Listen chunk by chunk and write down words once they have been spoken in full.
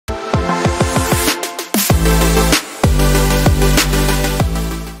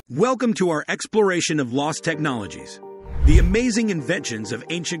Welcome to our exploration of lost technologies, the amazing inventions of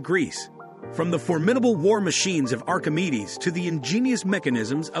ancient Greece. From the formidable war machines of Archimedes to the ingenious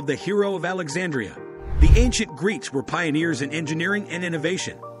mechanisms of the hero of Alexandria, the ancient Greeks were pioneers in engineering and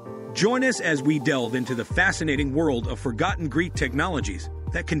innovation. Join us as we delve into the fascinating world of forgotten Greek technologies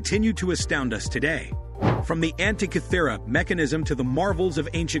that continue to astound us today. From the Antikythera mechanism to the marvels of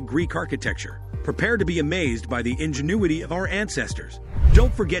ancient Greek architecture, prepare to be amazed by the ingenuity of our ancestors.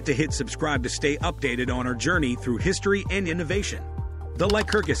 Don't forget to hit subscribe to stay updated on our journey through history and innovation. The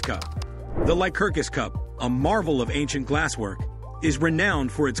Lycurgus Cup. The Lycurgus Cup, a marvel of ancient glasswork, is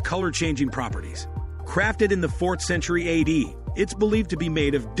renowned for its color-changing properties. Crafted in the 4th century AD, it's believed to be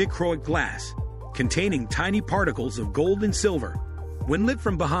made of dichroic glass, containing tiny particles of gold and silver. When lit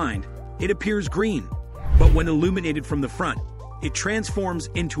from behind, it appears green, but when illuminated from the front, it transforms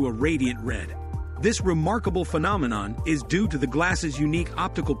into a radiant red. This remarkable phenomenon is due to the glass's unique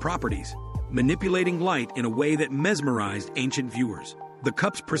optical properties, manipulating light in a way that mesmerized ancient viewers. The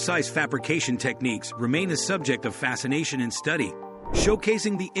cup's precise fabrication techniques remain a subject of fascination and study,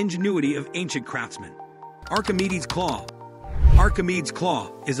 showcasing the ingenuity of ancient craftsmen. Archimedes' claw. Archimedes'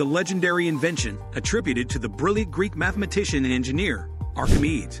 claw is a legendary invention attributed to the brilliant Greek mathematician and engineer,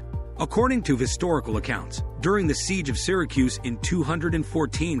 Archimedes. According to historical accounts, during the siege of Syracuse in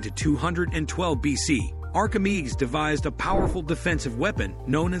 214 to 212 BC, Archimedes devised a powerful defensive weapon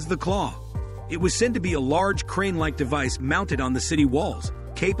known as the claw. It was said to be a large crane-like device mounted on the city walls,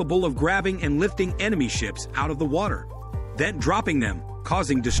 capable of grabbing and lifting enemy ships out of the water, then dropping them,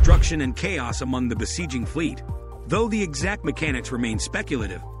 causing destruction and chaos among the besieging fleet. Though the exact mechanics remain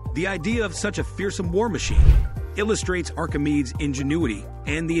speculative, the idea of such a fearsome war machine illustrates Archimedes' ingenuity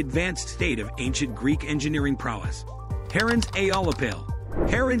and the advanced state of ancient Greek engineering prowess. Heron's Aeolipale.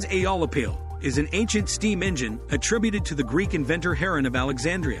 Heron's Aeolipale is an ancient steam engine attributed to the Greek inventor Heron of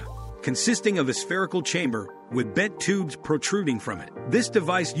Alexandria, consisting of a spherical chamber with bent tubes protruding from it. This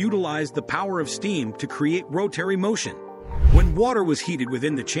device utilized the power of steam to create rotary motion. When water was heated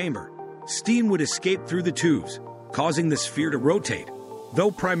within the chamber, steam would escape through the tubes, causing the sphere to rotate.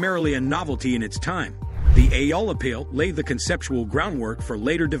 Though primarily a novelty in its time, the Aeolipale laid the conceptual groundwork for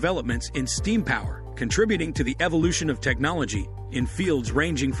later developments in steam power, contributing to the evolution of technology in fields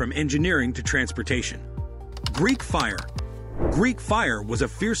ranging from engineering to transportation. Greek fire. Greek fire was a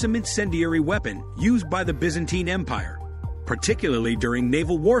fearsome incendiary weapon used by the Byzantine Empire, particularly during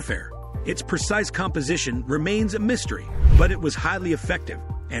naval warfare. Its precise composition remains a mystery, but it was highly effective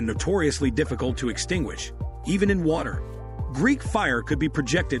and notoriously difficult to extinguish, even in water. Greek fire could be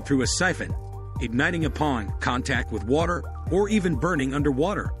projected through a siphon, igniting upon contact with water or even burning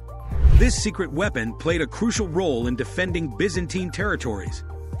underwater. This secret weapon played a crucial role in defending Byzantine territories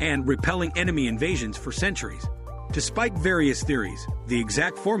and repelling enemy invasions for centuries. Despite various theories, the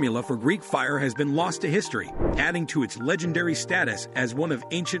exact formula for Greek fire has been lost to history, adding to its legendary status as one of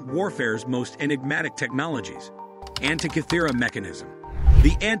ancient warfare's most enigmatic technologies. Antikythera mechanism.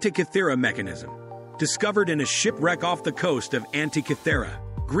 The Antikythera mechanism, discovered in a shipwreck off the coast of Antikythera,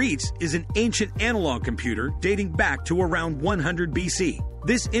 Greece, is an ancient analog computer dating back to around 100 BC.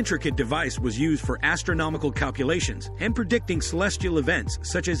 This intricate device was used for astronomical calculations and predicting celestial events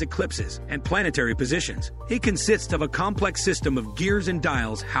such as eclipses and planetary positions. It consists of a complex system of gears and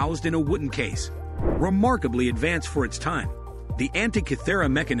dials housed in a wooden case. Remarkably advanced for its time, the Antikythera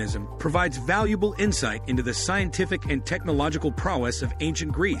mechanism provides valuable insight into the scientific and technological prowess of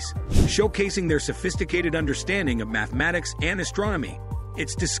ancient Greece, showcasing their sophisticated understanding of mathematics and astronomy.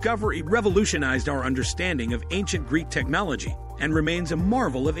 Its discovery revolutionized our understanding of ancient Greek technology and remains a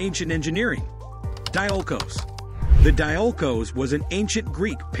marvel of ancient engineering. Diolkos. The Diolkos was an ancient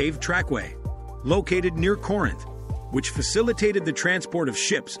Greek paved trackway located near Corinth, which facilitated the transport of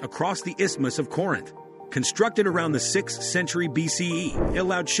ships across the Isthmus of Corinth. Constructed around the 6th century BCE, it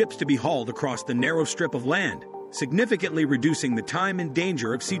allowed ships to be hauled across the narrow strip of land, significantly reducing the time and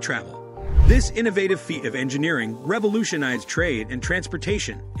danger of sea travel. This innovative feat of engineering revolutionized trade and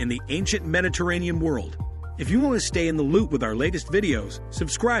transportation in the ancient Mediterranean world. If you want to stay in the loop with our latest videos,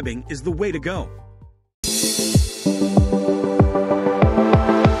 subscribing is the way to go.